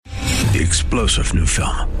The explosive new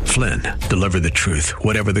film, Flynn, Deliver the Truth,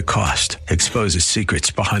 Whatever the Cost, exposes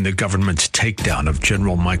secrets behind the government's takedown of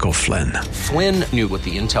General Michael Flynn. Flynn knew what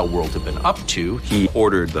the intel world had been up to. He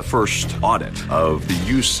ordered the first audit of the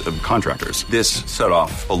use of contractors. This set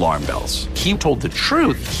off alarm bells. He told the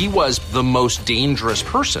truth. He was the most dangerous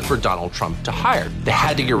person for Donald Trump to hire. They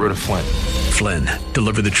had to get rid of Flynn. Flynn,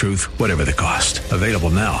 Deliver the Truth, Whatever the Cost. Available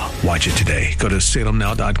now. Watch it today. Go to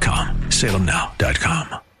salemnow.com.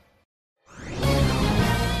 salemnow.com.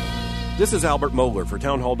 This is Albert Mohler for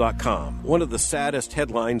townhall.com. One of the saddest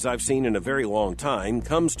headlines I've seen in a very long time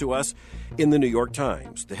comes to us in the New York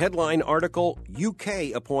Times. The headline article,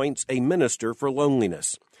 UK appoints a minister for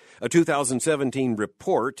loneliness. A 2017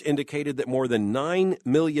 report indicated that more than 9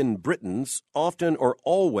 million Britons often or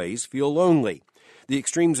always feel lonely. The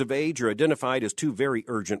extremes of age are identified as two very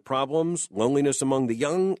urgent problems, loneliness among the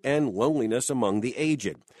young and loneliness among the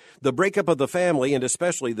aged. The breakup of the family, and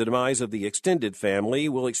especially the demise of the extended family,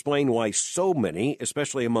 will explain why so many,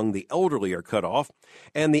 especially among the elderly, are cut off.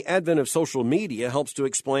 And the advent of social media helps to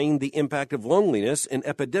explain the impact of loneliness in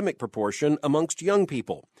epidemic proportion amongst young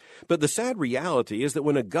people. But the sad reality is that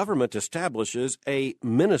when a government establishes a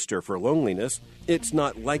minister for loneliness, it's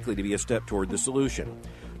not likely to be a step toward the solution.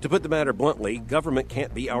 To put the matter bluntly, government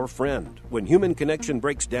can't be our friend. When human connection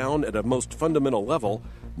breaks down at a most fundamental level,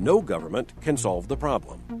 no government can solve the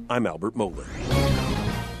problem. I'm Albert Mohler.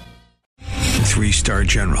 3-star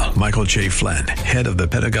General Michael J. Flynn, head of the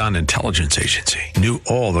Pentagon Intelligence Agency, knew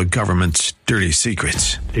all the government's dirty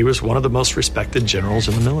secrets. He was one of the most respected generals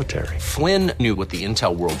in the military. Flynn knew what the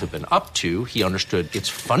intel world had been up to. He understood its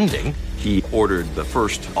funding. He ordered the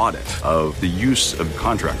first audit of the use of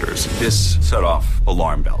contractors. This set off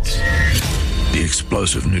alarm bells. The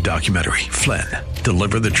explosive new documentary, Flynn,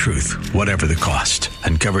 Deliver the Truth, Whatever the Cost,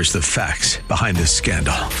 uncovers the facts behind this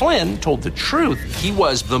scandal. Flynn told the truth. He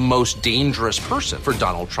was the most dangerous person for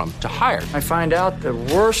Donald Trump to hire. I find out the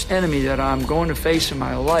worst enemy that I'm going to face in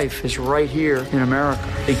my life is right here in America.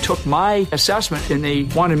 They took my assessment and they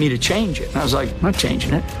wanted me to change it. And I was like, I'm not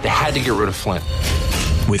changing it. They had to get rid of Flynn.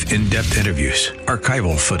 With in-depth interviews,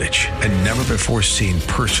 archival footage, and never-before-seen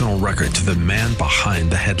personal records of the man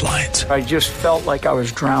behind the headlines. I just felt like I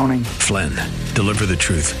was drowning. Flynn, Deliver the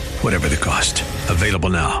Truth, Whatever the Cost. Available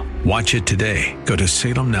now. Watch it today. Go to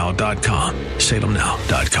salemnow.com.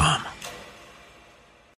 salemnow.com.